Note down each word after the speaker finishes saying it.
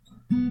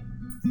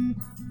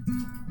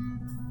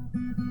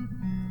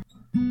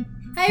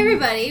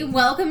everybody,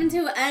 welcome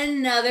to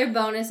another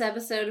bonus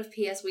episode of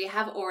P.S. We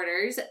Have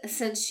Orders.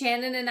 Since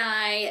Shannon and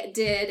I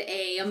did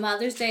a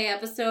Mother's Day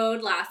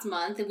episode last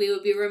month, we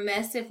would be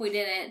remiss if we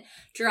didn't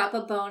drop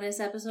a bonus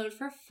episode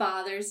for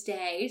Father's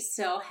Day.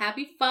 So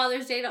happy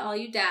Father's Day to all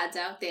you dads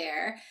out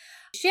there.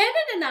 Shannon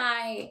and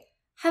I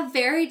have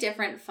very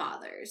different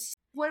fathers.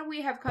 What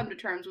we have come to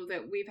terms with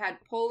it, we've had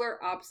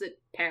polar opposite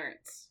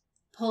parents.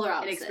 Polar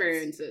opposites. And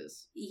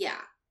experiences.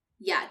 Yeah,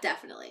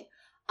 definitely.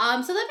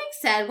 So that being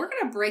said, we're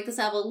going to break this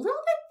up a little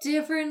bit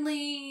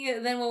differently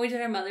than when we did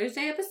our Mother's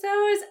Day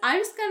episodes. I'm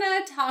just going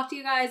to talk to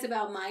you guys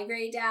about my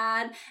great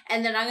dad,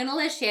 and then I'm going to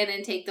let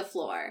Shannon take the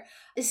floor.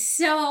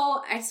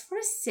 So I just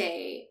want to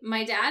say,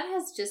 my dad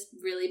has just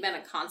really been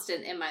a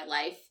constant in my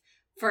life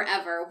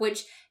forever,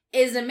 which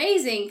is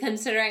amazing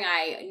considering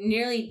I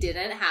nearly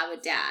didn't have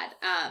a dad.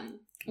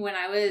 When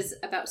I was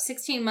about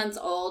 16 months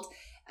old,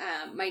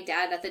 my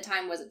dad at the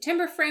time was a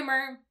timber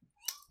framer.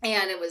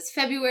 And it was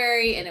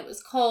February, and it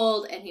was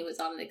cold, and he was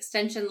on an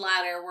extension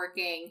ladder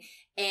working,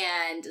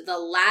 and the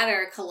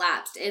ladder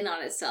collapsed in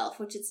on itself,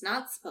 which it's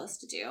not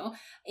supposed to do.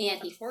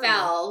 And he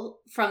fell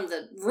from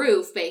the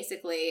roof,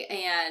 basically,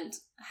 and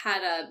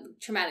had a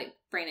traumatic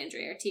brain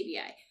injury, or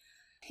TBI.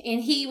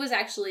 And he was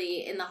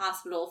actually in the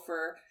hospital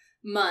for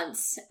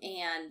months,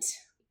 and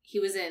he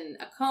was in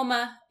a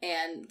coma,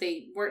 and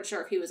they weren't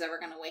sure if he was ever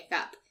going to wake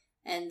up.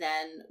 And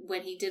then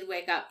when he did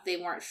wake up, they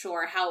weren't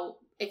sure how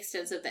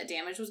extensive that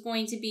damage was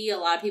going to be. A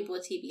lot of people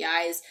with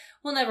TBIs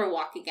will never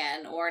walk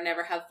again, or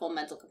never have full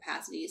mental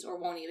capacities, or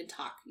won't even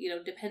talk,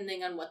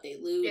 depending on what they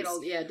lose.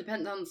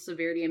 Depends on the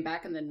severity. And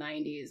back in the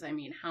 90s, I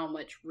mean, how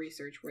much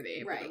research were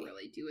they able to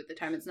really do at the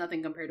time? It's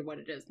nothing compared to what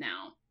it is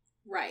now.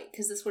 Right,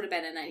 because this would have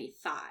been in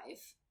 95,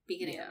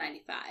 beginning of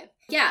 95.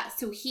 Yeah,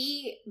 so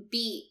he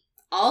beat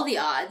all the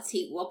odds.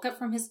 He woke up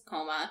from his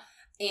coma,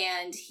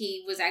 and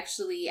he was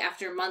actually,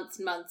 after months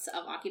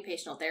of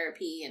occupational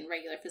therapy and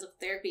regular physical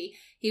therapy,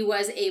 he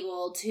was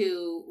able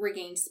to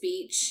regain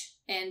speech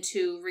and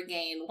to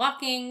regain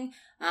walking.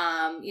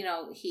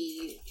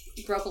 He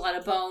broke a lot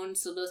of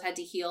bones, so those had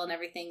to heal and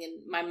everything.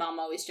 And my mom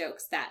always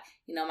jokes that,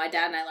 my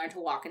dad and I learned to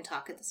walk and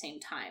talk at the same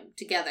time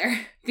together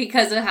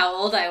because of how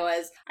old I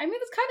was. I mean,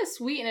 it's kind of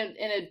sweet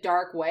in a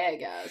dark way, I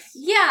guess.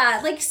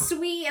 Yeah, like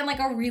sweet and like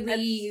a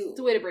really... That's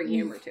the way to bring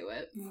humor to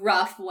it.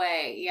 Rough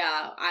way,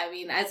 yeah. I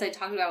mean, as I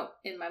talked about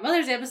in my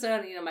Mother's Day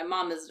episode, my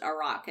mom is a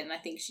rock, and I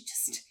think she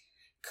just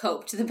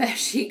coped the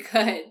best she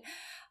could.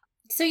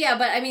 So yeah,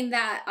 but I mean,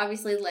 that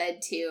obviously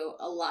led to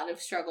a lot of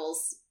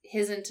struggles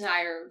his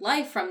entire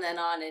life from then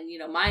on, and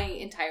my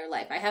entire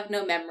life. I have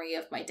no memory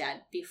of my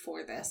dad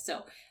before this,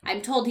 so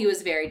I'm told he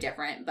was very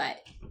different, but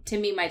to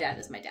me, my dad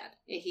is my dad.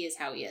 He is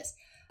how he is.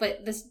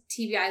 But this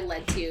TBI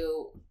led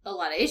to a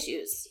lot of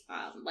issues,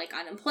 like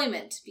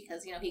unemployment,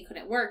 because he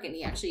couldn't work, and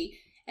he actually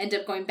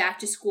ended up going back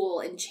to school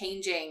and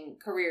changing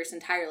careers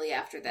entirely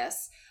after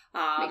this.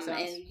 Makes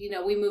sense.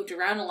 And, we moved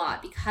around a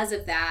lot because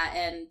of that.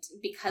 And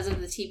because of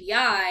the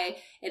TBI,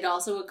 it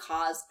also would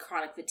cause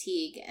chronic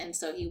fatigue. And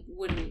so he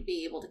wouldn't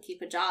be able to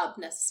keep a job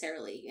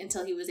necessarily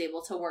until he was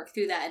able to work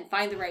through that and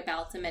find the right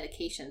balance of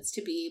medications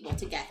to be able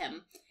to get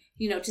him,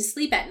 to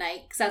sleep at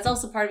night. Because that's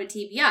also part of a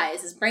TBI,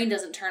 is his brain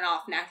doesn't turn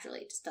off naturally.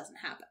 It just doesn't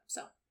happen.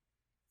 So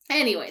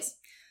anyways,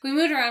 we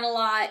moved around a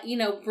lot.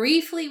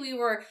 Briefly we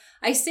were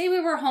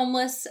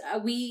homeless.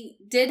 We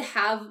did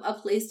have a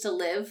place to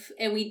live,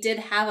 and we did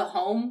have a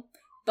home,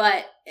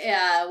 but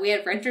we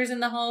had renters in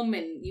the home,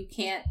 and you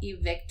can't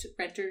evict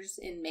renters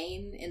in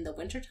Maine in the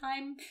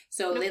wintertime.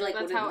 So they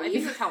wouldn't leave. I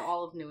think that's how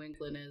all of New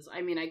England is.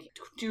 I mean,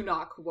 do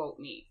not quote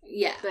me.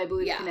 Yeah. But I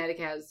believe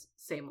Connecticut has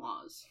same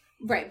laws.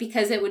 Right,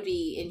 because it would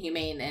be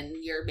inhumane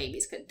and your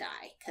babies could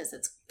die because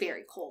it's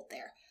very cold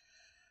there.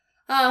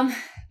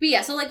 But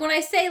yeah, so when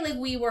I say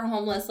we were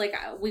homeless,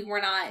 we were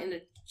not in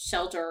a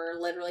shelter or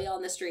literally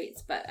on the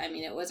streets, but I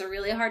mean, it was a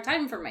really hard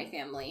time for my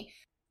family.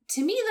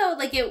 To me though,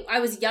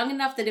 I was young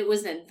enough that it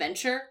was an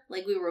adventure.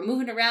 We were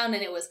moving around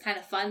and it was kind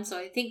of fun. So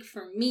I think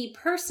for me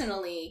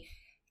personally,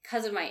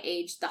 because of my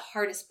age, the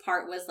hardest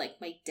part was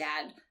my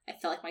dad. I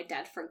felt like my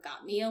dad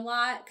forgot me a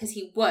lot because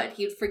he would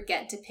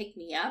forget to pick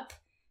me up,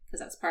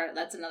 because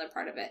that's another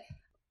part of it.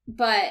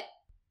 But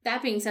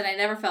that being said, I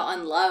never felt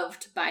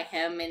unloved by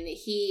him, and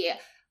he,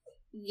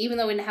 even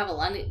though we didn't have a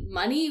lot of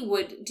money,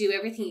 would do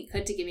everything he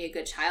could to give me a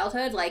good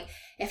childhood.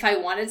 If I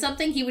wanted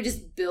something, he would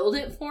just build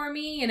it for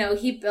me.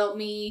 He built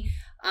me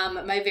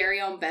my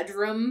very own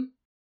bedroom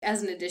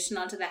as an addition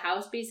onto the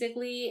house,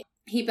 basically.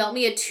 He built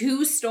me a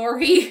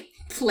 2-story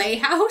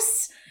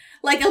playhouse.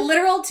 A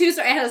literal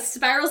 2-story. I had a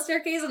spiral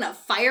staircase and a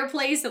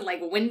fireplace and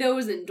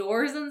windows and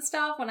doors and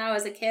stuff when I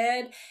was a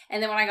kid.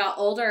 And then when I got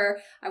older,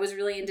 I was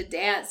really into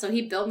dance. So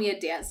he built me a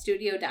dance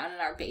studio down in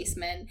our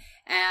basement.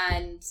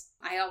 And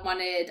I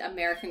wanted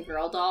American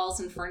Girl dolls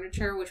and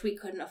furniture, which we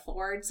couldn't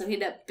afford. So he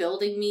ended up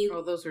building me.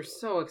 Oh, those are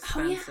so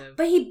expensive. Oh, yeah.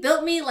 But he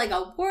built me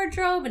a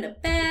wardrobe and a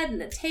bed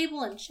and a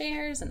table and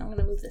chairs. And I'm going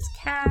to move this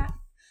cat.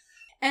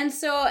 And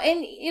so,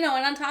 and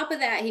on top of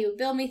that, he would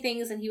build me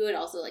things, and he would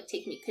also like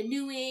take me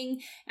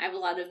canoeing. I have a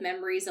lot of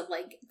memories of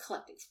like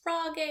collecting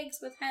frog eggs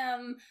with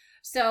him.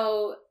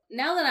 So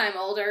now that I'm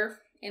older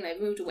and I've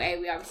moved away,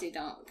 we obviously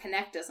don't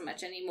connect as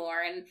much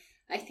anymore. And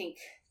I think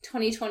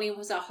 2020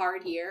 was a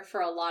hard year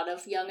for a lot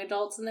of young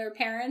adults and their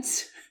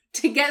parents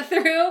to get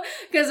through,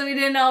 because we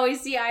didn't always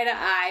see eye to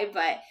eye.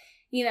 But,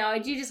 I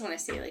do just want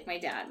to say, like, my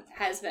dad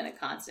has been a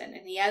constant,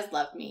 and he has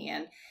loved me.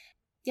 And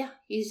yeah,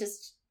 he's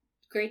just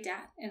a great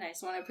dad. And I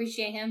just want to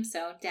appreciate him.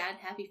 So, Dad,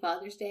 happy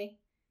Father's Day.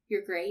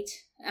 You're great.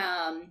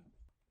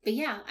 But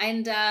yeah,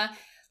 and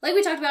like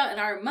we talked about in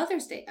our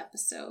Mother's Day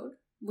episode,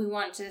 we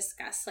wanted to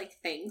discuss, like,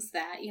 things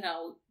that,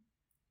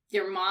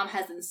 your mom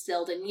has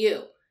instilled in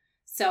you.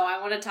 So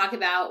I want to talk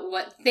about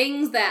what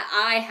things that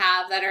I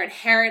have that are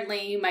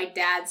inherently my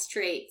dad's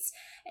traits.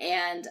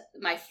 And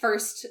my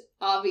first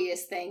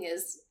obvious thing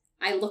is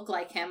I look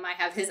like him. I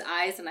have his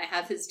eyes and I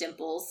have his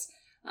dimples,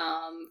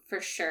 for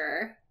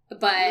sure.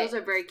 But those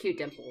are very cute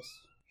dimples.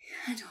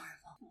 Adorable.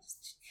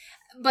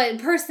 But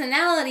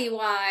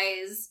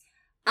personality-wise,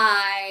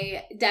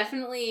 I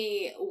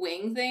definitely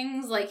wing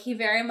things. Like, he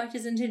very much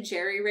is into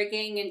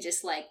jerry-rigging and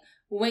just, like,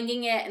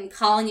 winging it and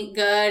calling it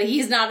good.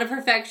 He's not a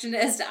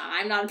perfectionist.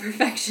 I'm not a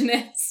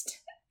perfectionist.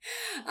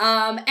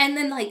 And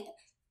then, like,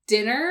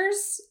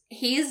 dinners,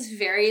 he's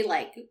very,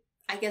 like,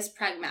 I guess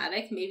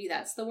pragmatic. Maybe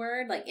that's the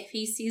word. Like, if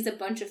he sees a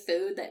bunch of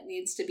food that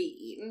needs to be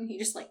eaten, he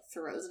just, like,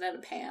 throws it in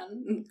a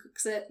pan and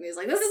cooks it. And he's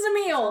like, this is a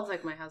meal. Sounds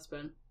like my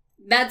husband.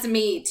 That's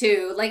me,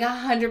 too. Like,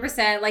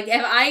 100%. Like,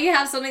 if I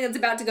have something that's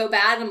about to go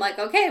bad, I'm like,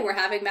 okay, we're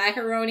having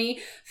macaroni,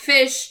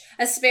 fish,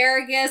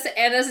 asparagus,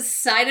 and a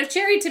side of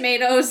cherry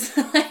tomatoes.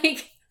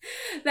 Like,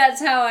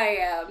 that's how I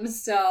am.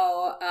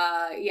 So,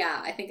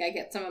 yeah, I think I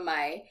get some of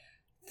my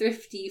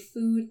thrifty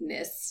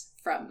foodness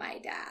from my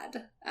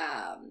dad.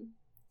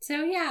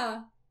 So,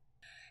 yeah.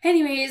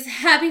 Anyways,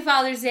 happy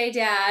Father's Day,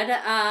 Dad.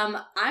 I'm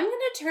going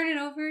to turn it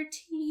over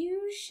to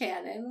you,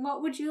 Shannon.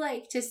 What would you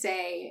like to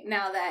say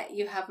now that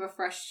you have a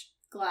fresh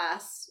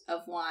glass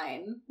of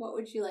wine? What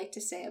would you like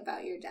to say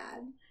about your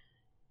dad?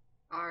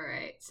 All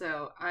right,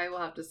 so I will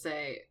have to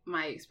say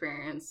my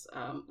experience,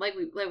 like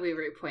we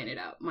already pointed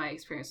out, my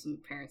experience with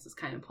my parents is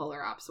kind of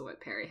polar opposite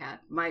what Perry had.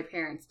 My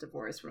parents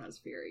divorced when I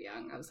was very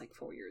young. I was like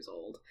 4 years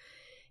old.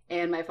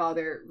 And my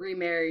father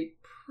remarried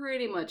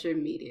pretty much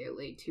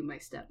immediately to my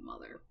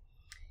stepmother.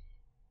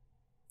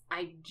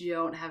 I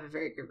don't have a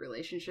very good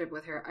relationship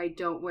with her. I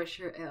don't wish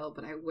her ill,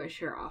 but I wish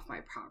her off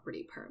my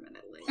property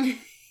permanently.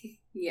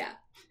 Yeah.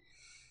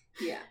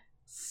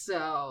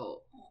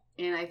 So,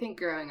 and I think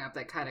growing up,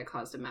 that kind of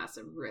caused a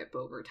massive rip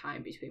over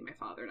time between my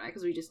father and I,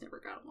 because we just never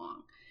got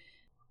along.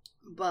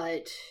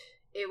 But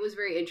it was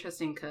very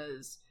interesting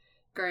because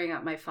growing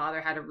up, my father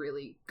had a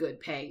really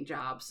good paying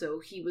job. So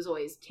he was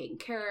always taken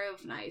care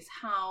of, nice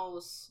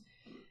house,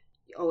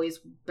 always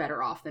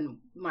better off than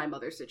my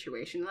mother's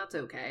situation. That's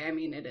okay. I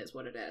mean, it is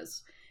what it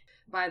is.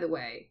 By the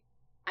way,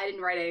 I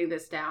didn't write any of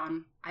this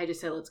down. I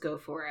just said, let's go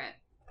for it.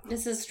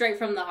 This is straight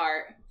from the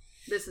heart.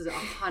 This is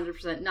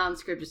 100%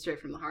 non-scripted, straight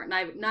from the heart.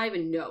 Not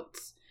even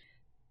notes.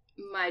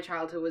 My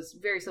childhood was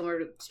very similar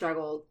to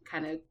struggle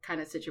kind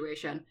of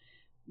situation.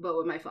 But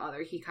with my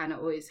father, he kind of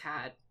always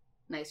had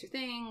nicer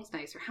things,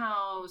 nicer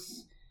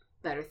house,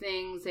 better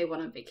things. They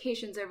went on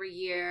vacations every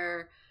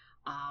year.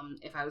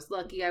 If I was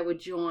lucky, I would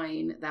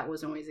join. That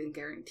wasn't always a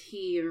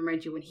guarantee. And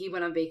remind you, when he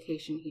went on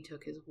vacation, he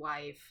took his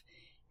wife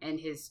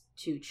and his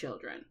 2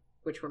 children,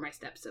 which were my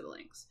step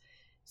siblings.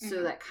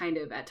 So that kind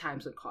of at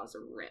times would cause a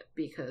rip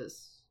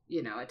because,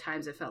 at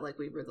times it felt like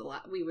we were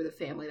the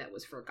family that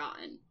was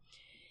forgotten.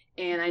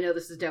 And I know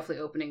this is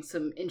definitely opening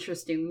some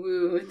interesting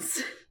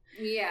wounds.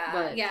 Yeah.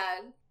 But,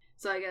 yeah.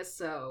 So I guess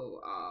so.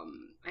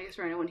 I guess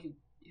for anyone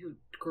who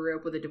grew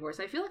up with a divorce,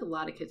 I feel like a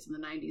lot of kids in the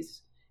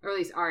 90s, or at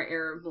least our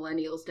era,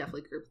 millennials,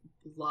 definitely grew up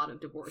with a lot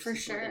of divorces. For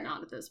sure. But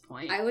not at this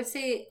point. I would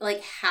say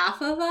like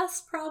half of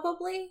us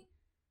probably.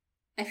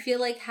 I feel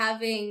like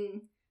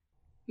having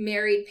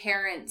married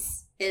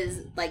parents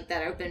is like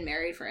that have been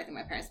married for, I think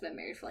my parents have been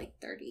married for like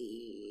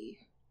 30.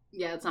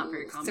 Yeah, it's not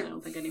very common, I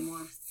don't think,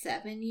 anymore.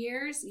 7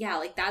 years? Yeah,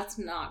 like that's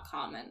not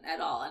common at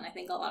all. And I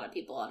think a lot of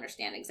people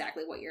understand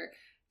exactly what you're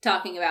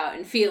talking about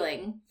and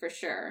feeling, for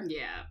sure.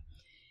 Yeah.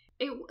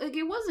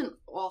 It wasn't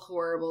all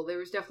horrible. There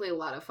was definitely a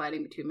lot of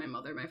fighting between my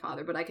mother and my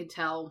father, but I could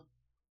tell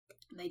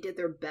they did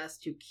their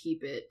best to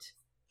keep it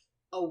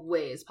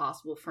away as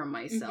possible from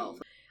myself.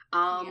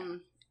 Yeah.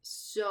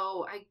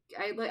 So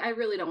I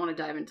really don't want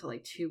to dive into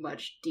like too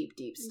much deep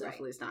stuff. Right.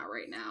 At least not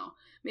right now.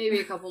 Maybe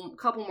a couple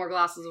more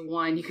glasses of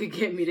wine. You could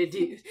get me to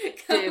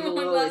dive a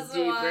little bit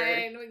deeper.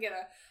 Wine. We get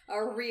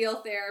a real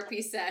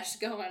therapy sesh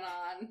going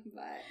on,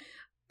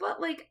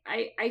 But like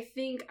I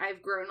think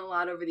I've grown a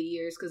lot over the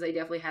years because I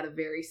definitely had a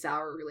very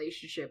sour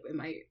relationship in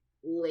my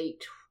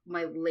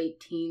late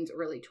teens,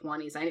 early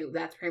 20s. I knew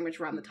that's pretty much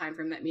around the time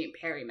frame that me and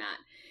Perry met.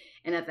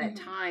 And at that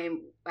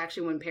time,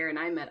 actually, when Perry and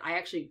I met, I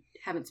actually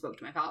haven't spoke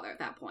to my father at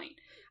that point.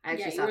 I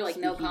actually you were like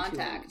no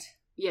contact.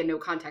 Yeah, no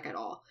contact at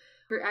all.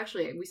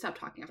 Actually, we stopped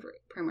talking after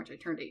pretty much I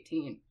turned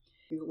 18.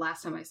 The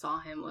last time I saw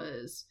him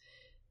was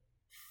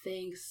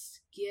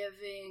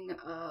Thanksgiving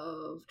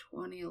of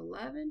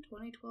 2011,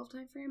 2012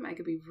 timeframe. I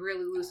could be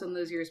really loose on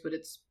those years, but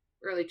it's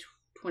early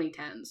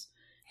 2010s.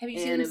 Have you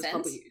seen him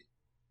since?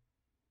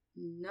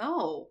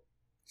 No.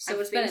 So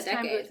it's been a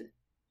decade.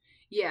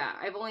 Yeah,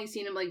 I've only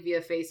seen him like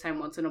via FaceTime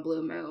once in a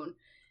blue moon.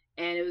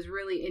 And it was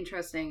really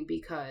interesting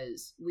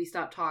because we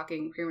stopped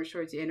talking pretty much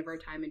towards the end of our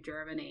time in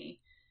Germany.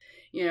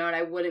 You know, and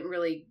I wouldn't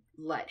really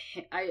let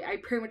him... I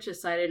pretty much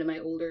decided in my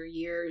older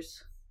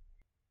years,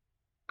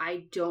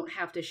 I don't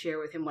have to share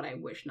with him what I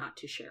wish not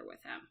to share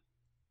with him.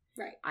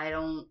 Right. I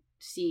don't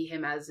see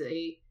him as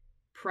a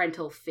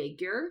parental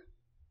figure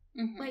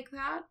like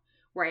that,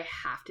 where I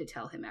have to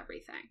tell him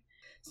everything.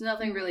 It's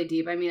nothing really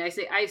deep. I mean, I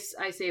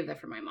save that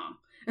for my mom.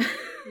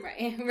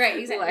 Right,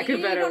 exactly. Lack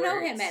of better you don't words.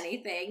 know him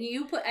anything.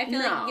 I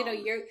feel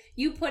like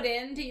you put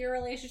into your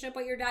relationship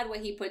with your dad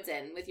what he puts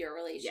in with your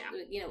relationship,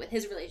 with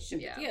his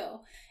relationship with you.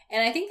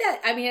 And I think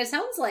that, I mean, it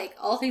sounds like,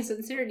 all things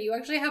considered, you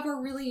actually have a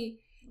really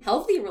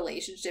healthy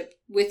relationship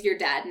with your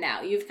dad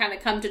now. You've kind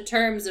of come to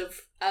terms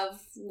of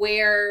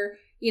where,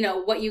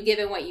 what you give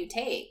and what you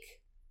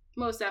take.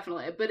 Most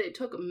definitely. But it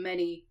took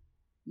many,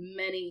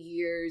 many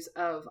years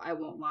of, I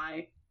won't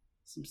lie,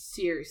 some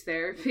serious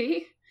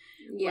therapy.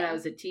 When I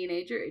was a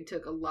teenager, it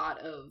took a lot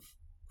of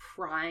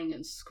crying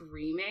and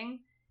screaming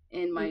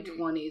in my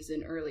 20s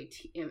and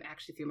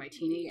actually through my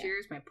teenage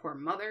years, my poor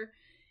mother.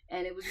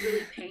 And it was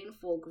really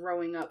painful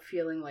growing up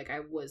feeling like I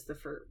was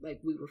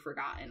we were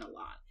forgotten a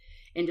lot.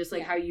 And just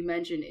like how you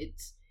mentioned,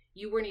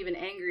 you weren't even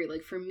angry.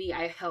 Like for me,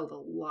 I held a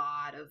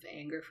lot of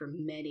anger for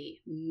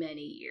many,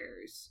 many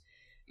years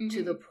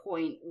to the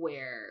point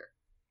where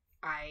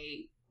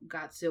I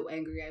got so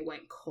angry I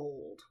went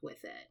cold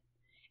with it.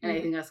 And I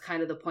think that's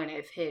kind of the point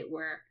I've hit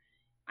where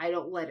I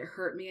don't let it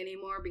hurt me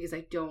anymore because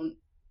I don't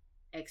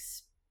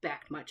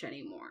expect much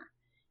anymore.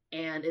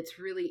 And it's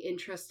really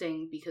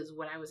interesting because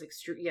when I was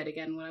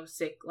when I was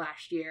sick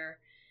last year,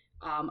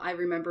 I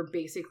remember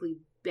basically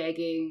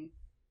begging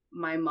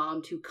my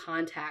mom to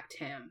contact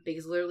him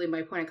because literally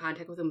my point of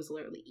contact with him was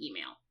literally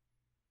email.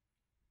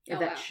 If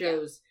that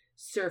shows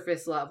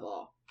surface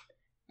level.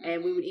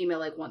 And we would email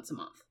like once a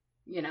month,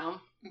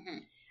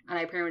 And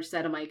I pretty much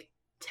said, I'm like,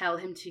 tell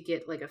him to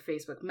get like a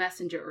Facebook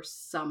Messenger or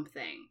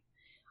something.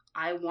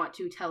 I want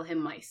to tell him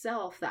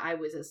myself that I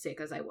was as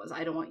sick as I was.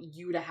 I don't want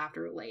you to have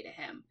to relay to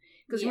him.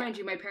 Because mind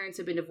you, my parents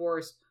have been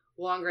divorced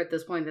longer at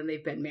this point than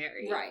they've been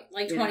married. Right.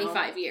 Like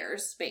 25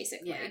 years,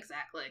 basically. Yeah,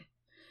 exactly.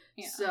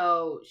 Yeah.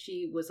 So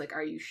she was like,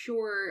 are you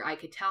sure? I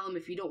could tell him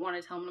if you don't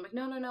want to tell him. I'm like,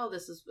 no.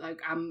 This is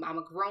like, I'm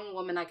a grown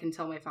woman. I can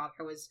tell my father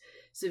I was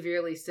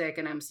severely sick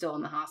and I'm still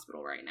in the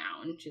hospital right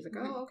now. And she's like,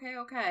 oh,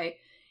 okay.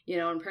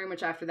 And pretty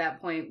much after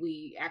that point,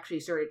 we actually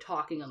started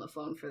talking on the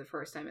phone for the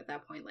first time at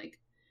that point, like,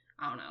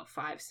 I don't know,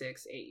 5,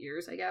 6, 8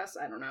 years, I guess.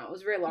 I don't know. It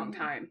was a very long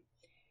time.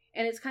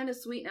 And it's kind of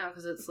sweet now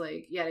because it's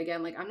like, yet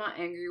again, like, I'm not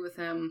angry with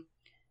him.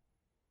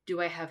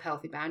 Do I have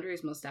healthy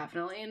boundaries? Most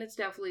definitely. And it's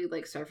definitely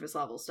like surface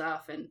level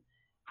stuff. And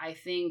I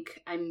think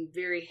I'm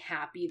very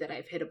happy that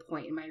I've hit a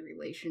point in my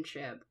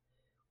relationship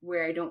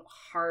where I don't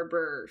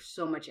harbor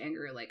so much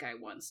anger like I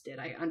once did.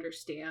 I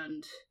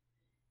understand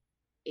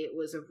it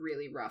was a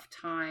really rough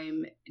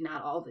time.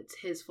 Not all of it's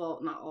his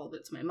fault. Not all of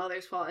it's my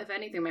mother's fault. If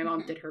anything, my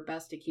mom did her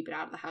best to keep it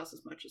out of the house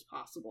as much as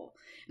possible.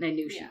 And I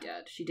knew she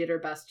did. She did her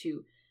best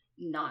to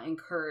not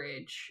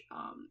encourage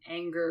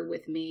anger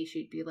with me.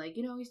 She'd be like,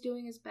 he's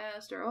doing his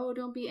best. Or, oh,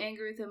 don't be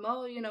angry with him.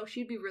 Oh,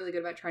 she'd be really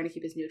good about trying to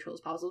keep as neutral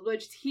as possible.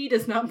 But he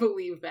does not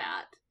believe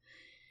that.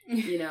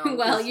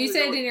 Well, you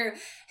said your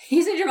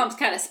mom's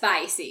kind of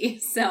spicy,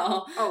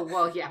 so. Oh,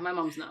 well, yeah, my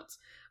mom's nuts.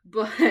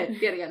 But,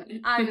 yet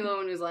again, I'm the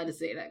one who's allowed to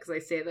say that because I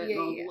say that in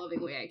all the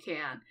loving way I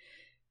can.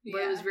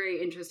 But it was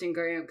very interesting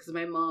growing up because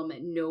my mom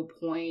at no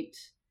point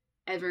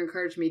ever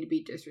encouraged me to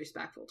be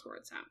disrespectful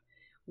towards him.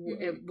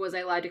 Was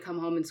I allowed to come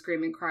home and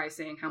scream and cry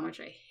saying how much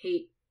I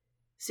hate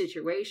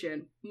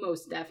situation?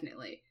 Most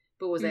definitely.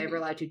 But was I ever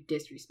allowed to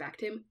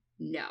disrespect him?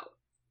 No.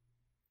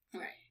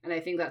 Right. And I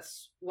think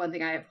that's one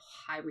thing I have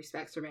high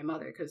respect for my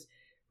mother because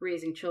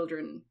raising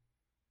children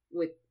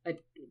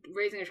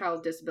raising a child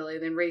with disability,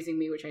 then raising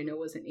me, which I know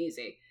wasn't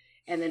easy,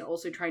 and then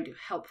also trying to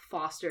help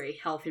foster a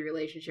healthy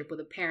relationship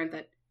with a parent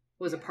that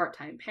was a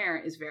part-time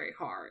parent is very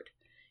hard,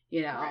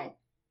 Right.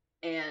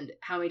 And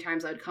how many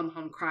times I would come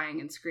home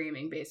crying and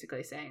screaming,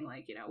 basically saying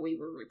like, we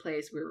were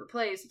replaced.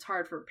 It's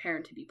hard for a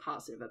parent to be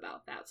positive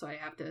about that. So I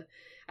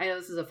know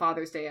this is a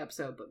Father's Day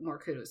episode, but more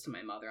kudos to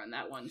my mother on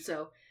that one.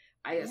 So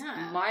I guess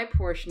my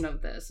portion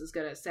of this is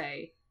going to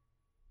say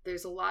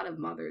there's a lot of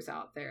mothers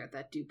out there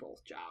that do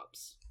both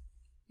jobs.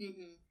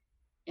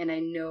 And I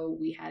know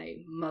we had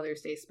a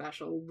Mother's Day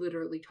special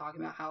literally talking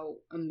about how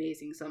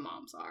amazing some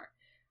moms are.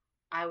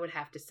 I would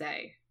have to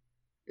say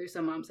there's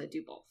some moms that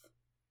do both.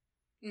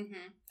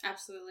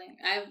 Absolutely.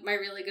 I have my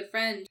really good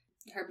friend,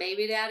 her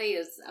baby daddy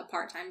is a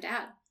part-time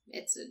dad.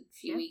 It's a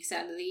few weeks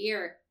out of the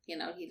year.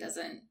 He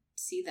doesn't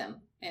see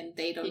them and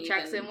they don't He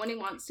checks in when he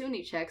wants to and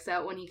he checks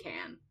out when he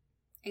can.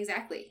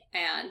 Exactly.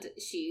 And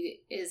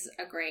she is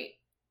a great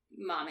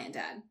mom and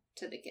dad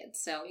to the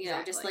kids. So,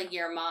 just like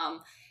your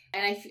mom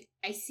And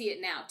I see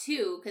it now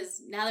too,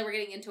 because now that we're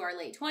getting into our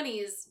late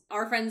 20s,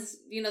 our friends,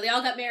 they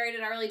all got married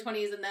in our early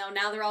 20s, and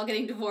now they're all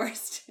getting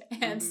divorced.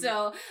 And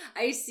so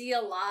I see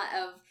a lot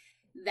of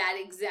that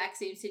exact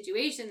same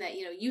situation that,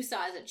 you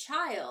saw as a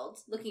child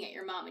looking at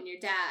your mom and your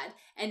dad.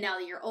 And now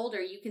that you're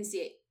older, you can see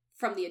it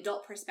from the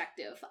adult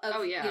perspective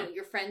of,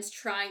 your friends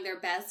trying their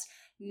best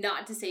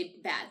not to say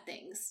bad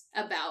things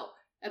about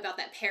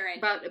that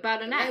parent.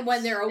 About an ex. And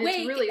when they're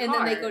awake, really and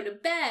hard. then they go to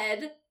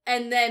bed,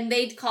 and then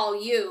they'd call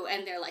you,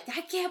 and they're like,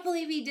 I can't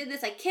believe he did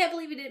this. I can't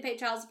believe he didn't pay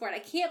child support. I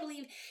can't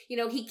believe,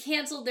 he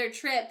canceled their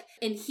trip,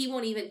 and he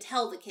won't even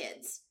tell the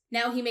kids.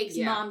 Now he makes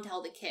mom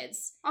tell the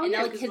kids. Oh, and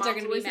yeah, now the kids are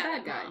going to be mad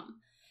at guy. mom.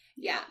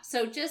 Yeah,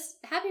 so just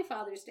happy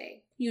Father's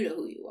Day. You know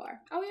who you are.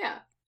 Oh, yeah.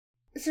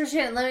 So,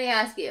 Shannon, let me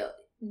ask you,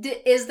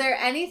 is there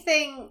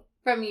anything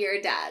from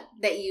your dad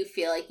that you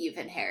feel like you've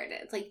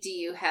inherited? Like, do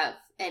you have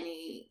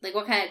any, like,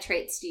 what kind of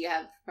traits do you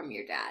have from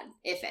your dad,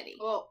 if any?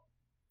 Well,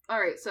 all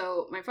right,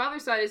 so my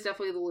father's side is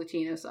definitely the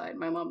Latino side.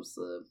 My mom's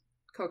the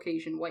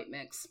Caucasian white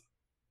mix.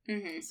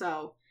 Mm-hmm.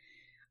 So,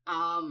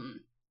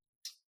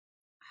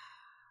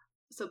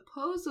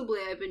 supposedly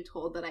I've been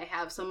told that I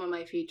have some of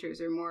my features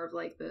are more of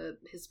like the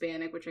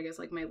Hispanic, which I guess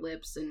like my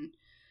lips and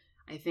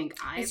I think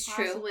eyes. It's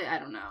possibly. true. I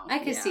don't know. I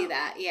can see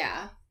that.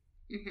 Yeah.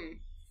 Mm-hmm.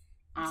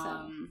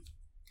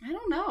 I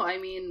don't know. I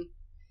mean,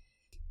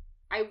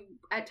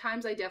 at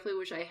times I definitely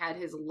wish I had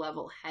his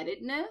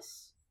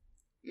level-headedness.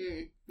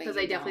 Because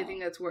I definitely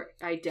think that's where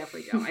I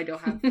definitely don't. I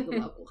don't have the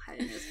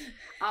level-headedness.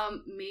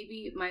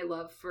 Maybe my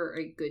love for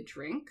a good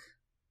drink.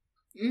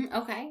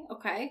 Okay.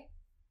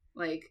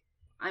 Like,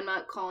 I'm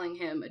not calling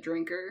him a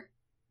drinker,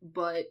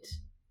 but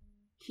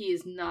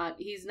he's not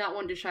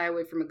one to shy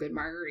away from a good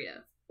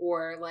margarita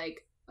or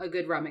like a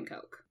good rum and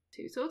coke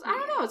too. So I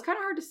don't know, it's kind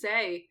of hard to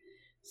say.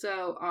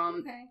 So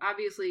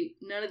obviously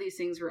none of these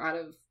things were out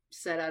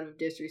of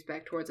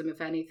disrespect towards him.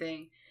 If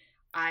anything,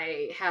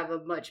 I have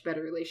a much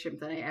better relationship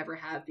than I ever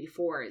have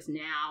before is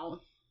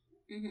now.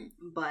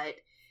 Mm-hmm. But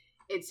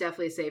it's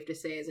definitely safe to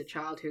say as a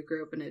child who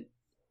grew up in a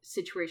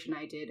situation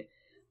I did,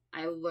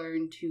 I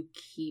learned to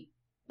keep,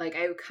 like,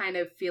 I kind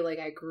of feel like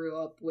I grew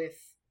up with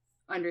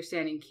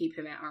understanding keep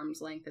him at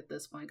arm's length at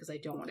this point because I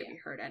don't want to be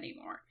hurt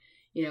anymore.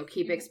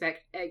 Keep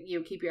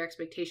your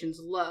expectations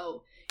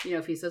low.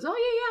 If he says, "Oh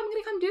yeah, I'm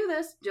gonna come do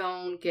this,"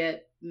 don't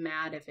get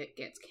mad if it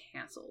gets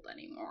canceled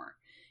anymore.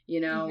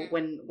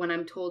 When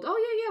I'm told,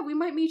 "Oh yeah, we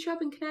might meet you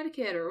up in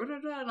Connecticut," or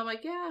whatever, and I'm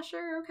like, "Yeah,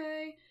 sure,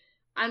 okay."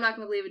 I'm not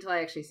gonna leave until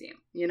I actually see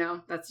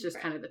him. That's just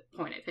kind of the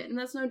point of it, and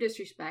that's no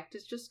disrespect.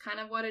 It's just kind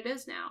of what it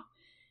is now.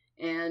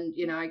 And,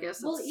 I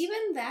guess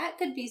even that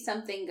could be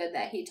something good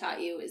that he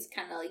taught you is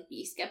kind of like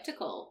be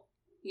skeptical,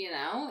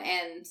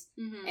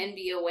 and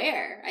be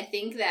aware. I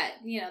think that,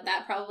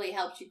 that probably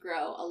helped you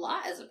grow a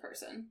lot as a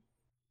person.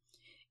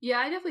 Yeah,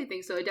 I definitely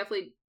think so. It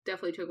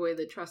definitely took away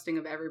the trusting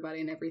of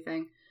everybody and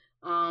everything.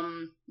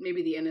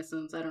 Maybe the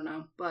innocence, I don't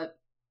know. But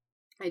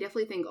I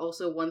definitely think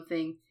also one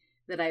thing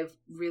that I've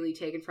really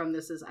taken from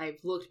this is I've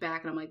looked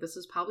back and I'm like, this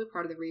is probably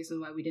part of the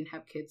reason why we didn't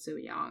have kids so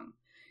young.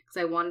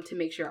 Because I wanted to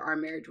make sure our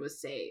marriage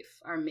was safe,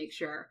 or make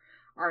sure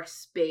our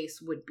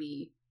space would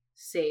be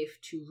safe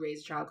to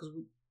raise a child. Because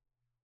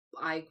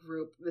I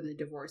grew up in a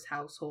divorced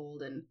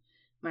household, and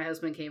my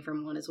husband came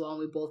from one as well, and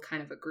we both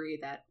kind of agree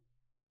that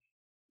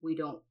we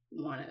don't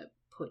want to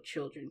put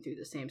children through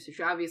the same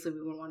situation. Obviously,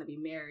 we wouldn't want to be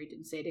married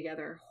and stay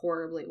together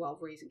horribly while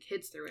raising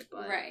kids through it,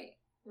 but right.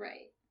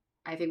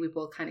 I think we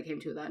both kind of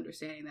came to the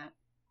understanding that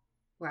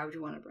why would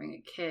you want to bring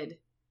a kid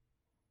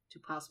to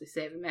possibly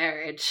save a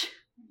marriage?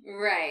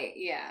 Right,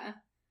 yeah.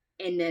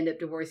 And end up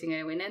divorcing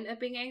anyway and end up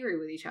being angry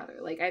with each other.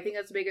 Like, I think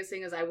that's the biggest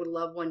thing is I would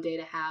love one day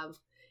to have,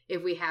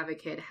 if we have a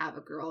kid, have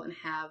a girl and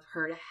have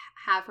her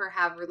have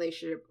a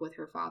relationship with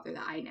her father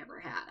that I never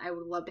had. I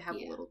would love to have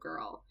a little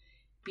girl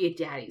be a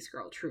daddy's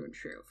girl, true and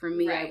true. For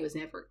me, I was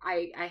never,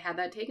 I had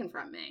that taken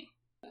from me.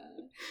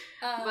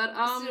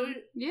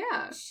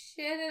 Yeah.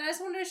 Shannon, I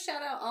just wanted to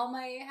shout out all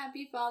my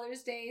happy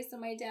Father's Day. So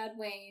my dad,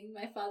 Wayne,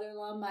 my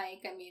father-in-law,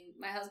 Mike. I mean,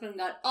 my husband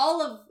got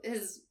all of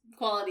his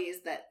qualities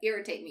that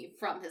irritate me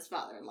from his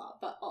father-in-law,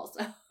 but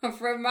also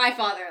from my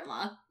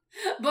father-in-law.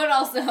 But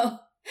also,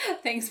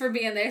 thanks for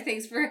being there.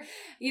 Thanks for,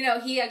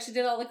 he actually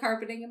did all the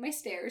carpeting in my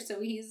stairs.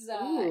 So he's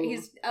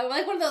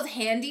like one of those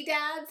handy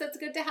dads that's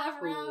good to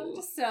have around.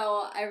 Ooh.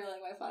 So I really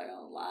like my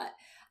father-in-law a lot.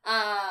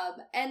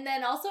 And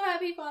then also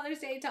happy Father's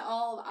Day to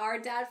all of our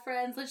dad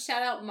friends. Let's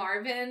shout out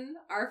Marvin,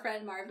 our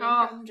friend Marvin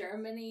from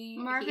Germany.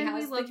 Marvin,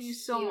 we love you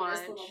so much.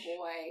 Little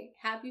boy.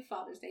 Happy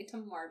Father's Day to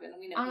Marvin.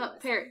 We know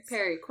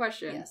Perry,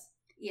 question.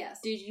 Yes.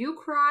 Did you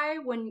cry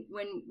when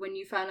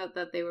you found out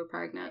that they were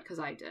pregnant? Because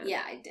I did.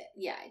 Yeah, I did.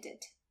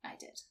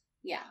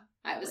 Yeah,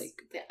 I was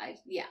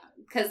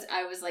because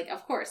I was like,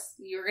 of course,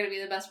 you're gonna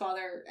be the best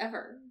father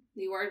ever.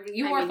 You are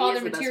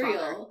father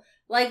material.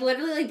 Like,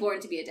 literally, like, born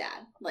to be a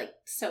dad. Like,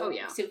 so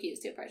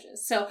cute, so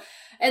precious. So,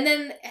 and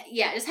then,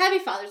 just happy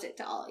Father's Day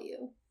to all of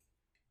you.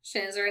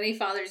 Shannon, is there any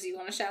fathers you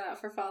want to shout out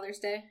for Father's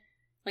Day?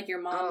 Like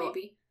your mom,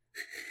 maybe?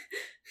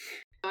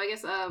 I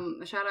guess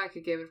a shout out I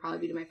could give would probably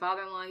be to my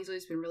father-in-law. He's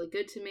always been really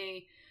good to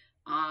me.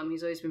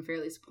 He's always been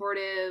fairly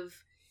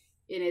supportive,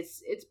 and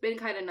it's been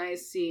kind of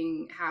nice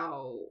seeing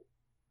how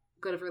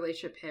good of a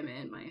relationship him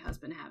and my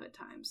husband have at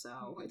times.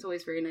 So it's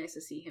always very nice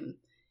to see him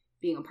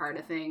being a part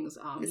of things.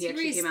 He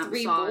actually came out and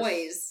saw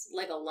boys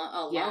like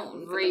alone. Yeah,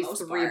 raised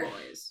 3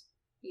 boys.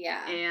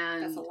 Yeah,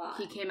 and that's a lot.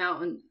 He came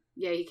out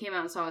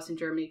and saw us in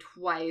Germany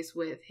twice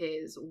with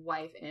his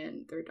wife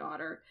and their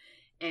daughter,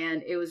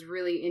 and it was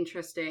really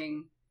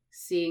interesting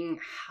seeing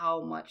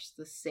how much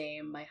the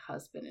same my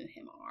husband and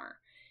him are.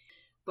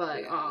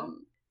 But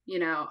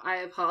I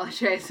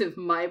apologize if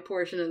my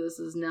portion of this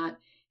is not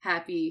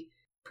happy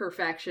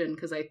perfection,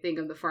 because I think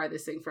I'm the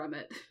farthest thing from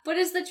it. But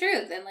it's the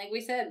truth, and like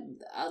we said,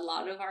 a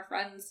lot of our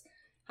friends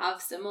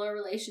have similar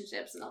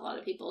relationships, and a lot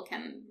of people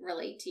can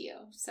relate to you.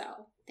 So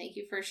thank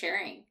you for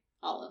sharing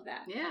all of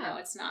that. Yeah, I know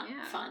it's not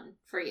fun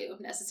for you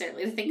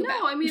necessarily to think about.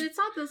 No, I mean, it's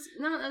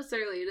not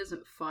necessarily, it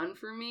isn't fun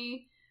for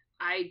me.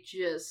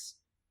 It's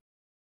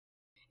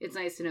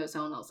nice to know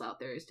someone else out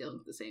there is dealing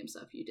with the same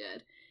stuff you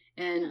did.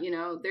 And,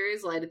 there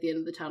is light at the end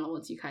of the tunnel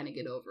once you kind of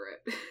get over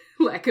it.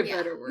 Lack of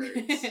better words.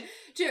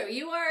 True.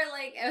 You are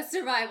like a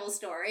survival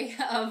story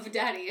of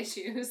daddy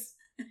issues.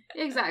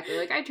 Exactly.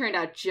 Like, I turned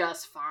out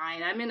just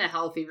fine. I'm in a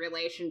healthy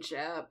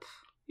relationship.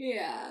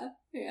 Yeah,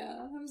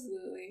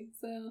 absolutely.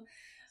 So,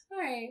 all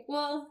right.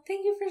 Well,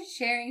 thank you for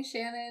sharing,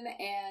 Shannon,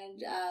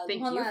 and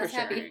thank one you last for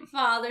happy sharing.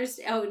 Father's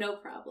Day. Oh, no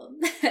problem.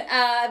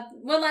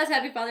 One last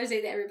happy Father's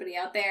Day to everybody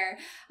out there.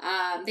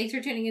 Thanks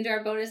for tuning into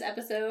our bonus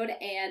episode,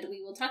 and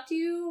we will talk to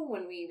you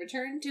when we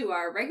return to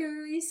our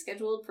regularly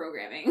scheduled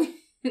programming.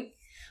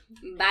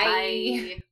 Bye.